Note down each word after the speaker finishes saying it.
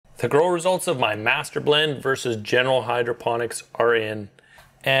The grow results of my MasterBlend versus General Hydroponics are in.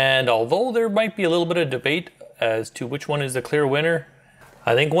 And although there might be a little bit of debate as to which one is the clear winner,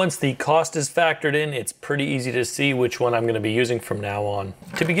 I think once the cost is factored in, it's pretty easy to see which one I'm going to be using from now on.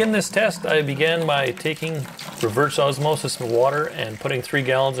 To begin this test, I began by taking reverse osmosis water and putting 3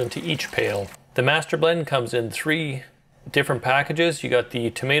 gallons into each pail. The MasterBlend comes in 3 different packages. You got the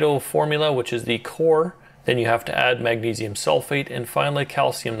tomato formula, which is the core. Then you have to add magnesium sulfate and finally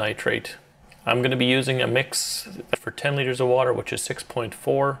calcium nitrate. I'm going to be using a mix for 10 liters of water, which is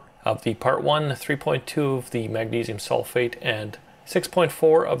 6.4 of the part 1, 3.2 of the magnesium sulfate, and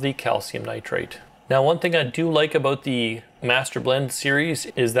 6.4 of the calcium nitrate. Now, one thing I do like about the MasterBlend series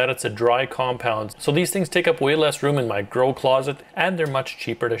is that it's a dry compound. So these things take up way less room in my grow closet and they're much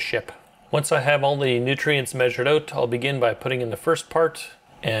cheaper to ship. Once I have all the nutrients measured out, I'll begin by putting in the first part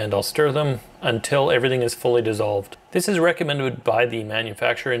and I'll stir them until everything is fully dissolved. This is recommended by the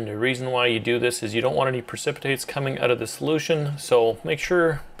manufacturer, and the reason why you do this is you don't want any precipitates coming out of the solution. So make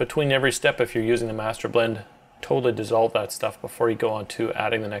sure between every step, if you're using the MasterBlend, totally dissolve that stuff before you go on to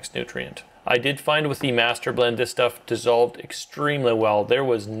adding the next nutrient. I did find with the MasterBlend, this stuff dissolved extremely well. There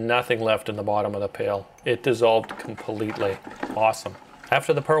was nothing left in the bottom of the pail. It dissolved completely. Awesome.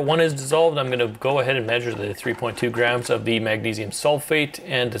 After the part 1 is dissolved, I'm going to go ahead and measure the 3.2 grams of the magnesium sulfate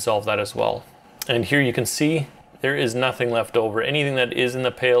and dissolve that as well. And here you can see there is nothing left over. Anything that is in the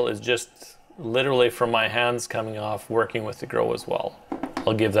pail is just literally from my hands coming off working with the grow as well.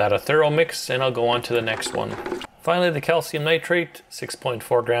 I'll give that a thorough mix and I'll go on to the next one. Finally, the calcium nitrate,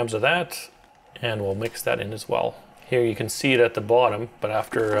 6.4 grams of that, and we'll mix that in as well. Here you can see it at the bottom, but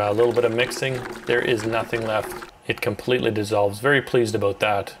after a little bit of mixing, there is nothing left. It completely dissolves. Very pleased about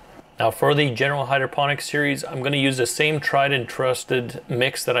that. Now for the General Hydroponics series, I'm going to use the same tried and trusted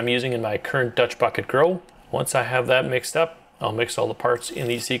mix that I'm using in my current Dutch bucket grow. Once I have that mixed up, I'll mix all the parts in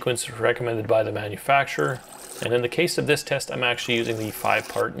the sequence recommended by the manufacturer. And in the case of this test, I'm actually using the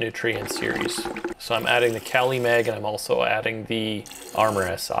 5-part nutrient series. So I'm adding the Cali Mag and I'm also adding the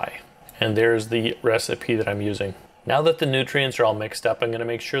Armor SI. And there's the recipe that I'm using. Now that the nutrients are all mixed up, I'm going to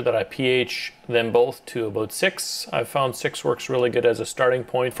make sure that I pH them both to about 6. I've found 6 works really good as a starting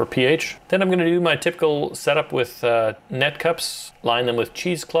point for pH. Then I'm going to do my typical setup with net cups, line them with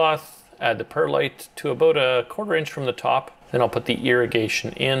cheesecloth, add the perlite to about a 1/4 inch from the top. Then I'll put the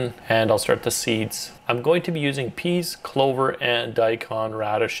irrigation in and I'll start the seeds. I'm going to be using peas, clover, and Daikon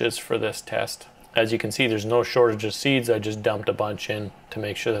radishes for this test. As you can see, there's no shortage of seeds. I just dumped a bunch in to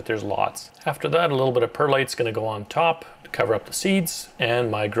make sure that there's lots. After that, a little bit of perlite's gonna go on top to cover up the seeds,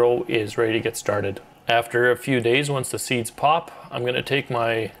 and my grow is ready to get started. After a few days, once the seeds pop, I'm gonna take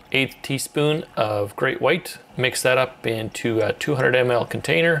my 1/8 teaspoon of Great White, mix that up into a 200 ml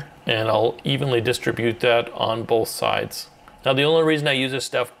container, and I'll evenly distribute that on both sides. Now, the only reason I use this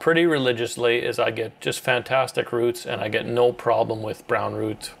stuff pretty religiously is I get just fantastic roots and I get no problem with brown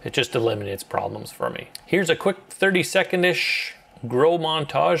root. It just eliminates problems for me. Here's a quick 30-second-ish grow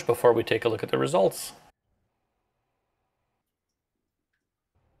montage before we take a look at the results.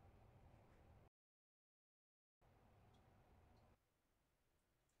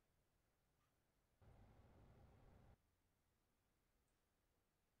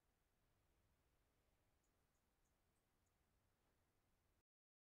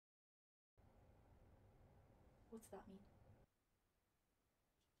 What's that mean?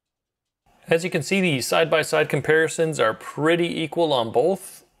 As you can see, the side-by-side comparisons are pretty equal on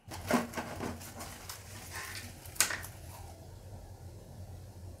both.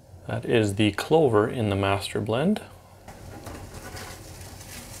 That is the Clover in the MasterBlend.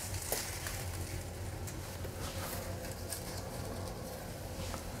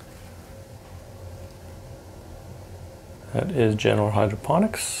 That is General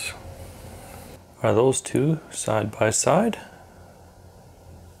Hydroponics. Are those two side by side?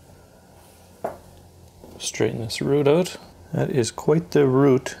 Straighten this root out. That is quite the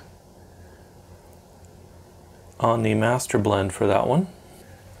root on the MasterBlend for that one.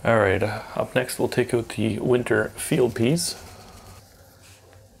 All right, up next we'll take out the winter field peas.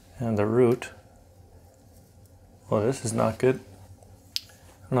 And the root. Well, this is not good. I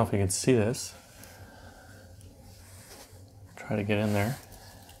don't know if you can see this. Try to get in there.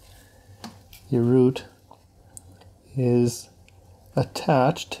 Your root is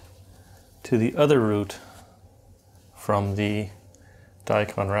attached to the other root from the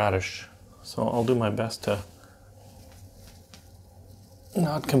Daikon radish. So I'll do my best to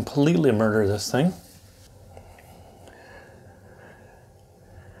not completely murder this thing.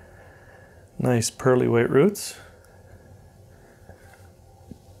 Nice pearly white roots.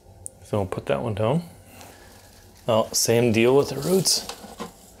 So I'll put that one down. Well, same deal with the roots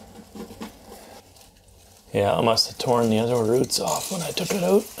Yeah, I must have torn the other roots off when I took it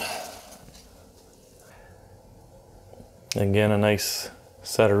out. Again, a nice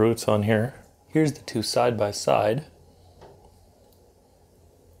set of roots on here. Here's the two side by side.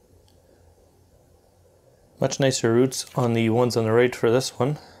 Much nicer roots on the ones on the right for this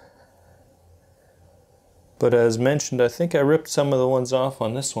one. But as mentioned, I think I ripped some of the ones off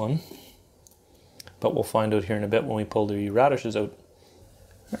on this one. But we'll find out here in a bit when we pull the radishes out.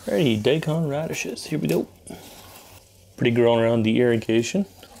 Alrighty, Daikon radishes, here we go. Pretty growing around the irrigation.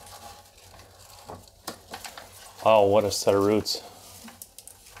 Oh, what a set of roots.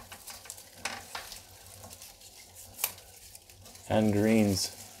 And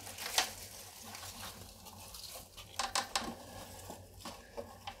greens.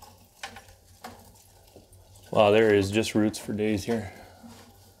 Wow, there is just roots for days here.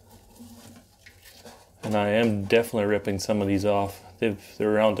 And I am definitely ripping some of these off. They're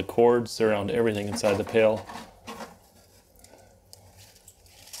around the cords, they're around everything inside the pail.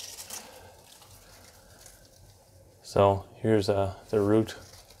 So here's the root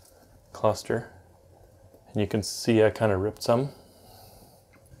cluster. And you can see I kind of ripped some.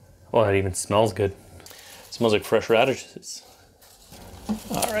 Oh, it even smells good. It smells like fresh radishes.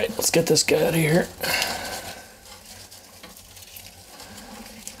 All right, let's get this guy out of here.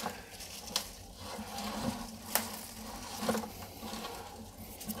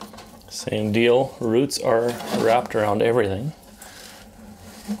 Same deal, roots are wrapped around everything.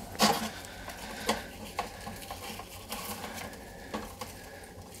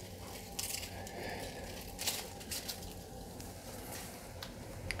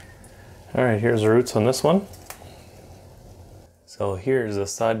 All right, here's the roots on this one. So here's a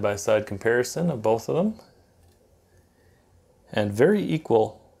side-by-side comparison of both of them. And very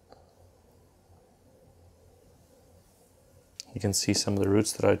equal. You can see some of the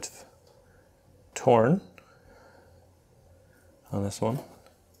roots that I've torn on this one.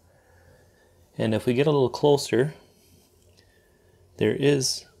 And if we get a little closer, there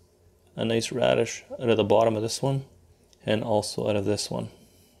is a nice radish out of the bottom of this one and also out of this one.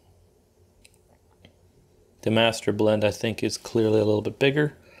 The MasterBlend, I think, is clearly a little bit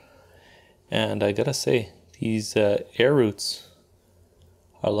bigger, and I gotta say, these air roots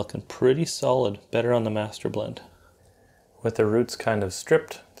are looking pretty solid, better on the MasterBlend. With the roots kind of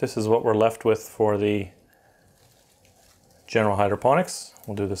stripped, this is what we're left with for the General Hydroponics.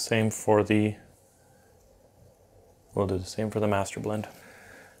 We'll do the same for the MasterBlend.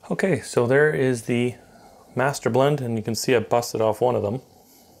 Okay, so there is the MasterBlend, and you can see I busted off one of them.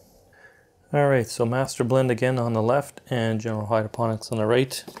 All right, so MasterBlend again on the left and General Hydroponics on the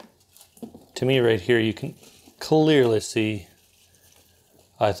right. To me right here, you can clearly see,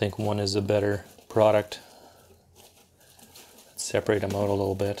 I think one is a better product. Let's separate them out a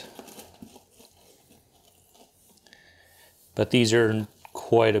little bit. But these are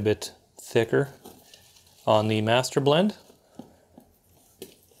quite a bit thicker on the MasterBlend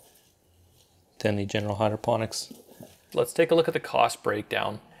than the General Hydroponics. Let's take a look at the cost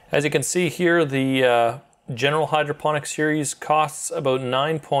breakdown. As you can see here, the General Hydroponics series costs about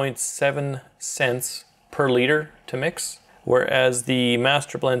 9.7 cents per liter to mix, whereas the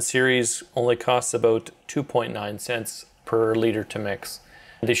MasterBlend series only costs about 2.9 cents per liter to mix.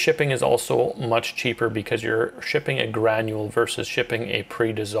 The shipping is also much cheaper because you're shipping a granule versus shipping a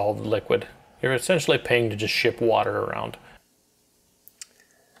pre-dissolved liquid. You're essentially paying to just ship water around.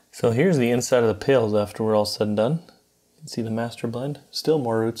 So here's the inside of the pails after we're all said and done. You can see the MasterBlend, still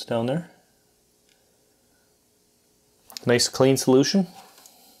more roots down there. Nice clean solution.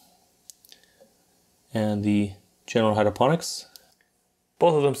 And the General Hydroponics.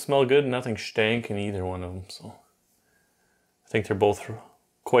 Both of them smell good, nothing stank in either one of them, so I think they're both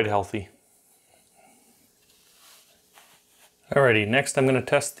quite healthy. Alrighty, next I'm going to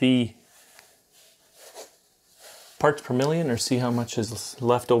test the parts per million, or see how much is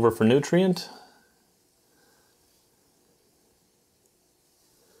left over for nutrient.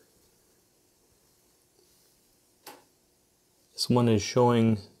 This one is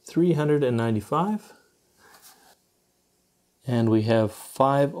showing 395, and we have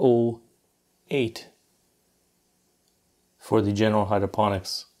 508 for the General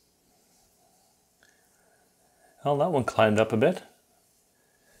Hydroponics. Well, that one climbed up a bit.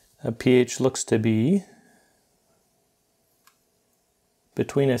 The pH looks to be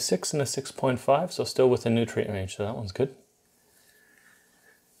between a 6 and a 6.5, so still within nutrient range, so that one's good.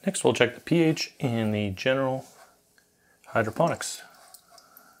 Next we'll check the pH in the General Hydroponics.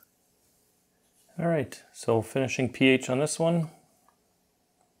 Alright, so finishing pH on this one,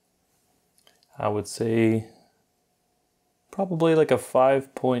 I would say probably like a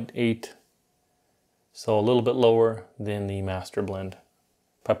 5.8 So a little bit lower than the MasterBlend.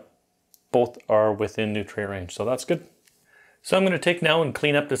 But both are within nutrient range, so that's good. So I'm going to take now and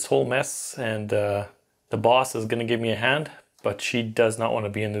clean up this whole mess, and the boss is going to give me a hand, but she does not want to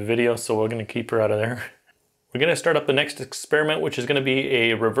be in the video, so we're going to keep her out of there. We're going to start up the next experiment, which is going to be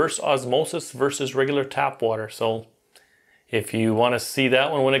a reverse osmosis versus regular tap water. So if you want to see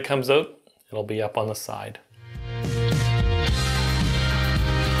that one when it comes out, it'll be up on the side.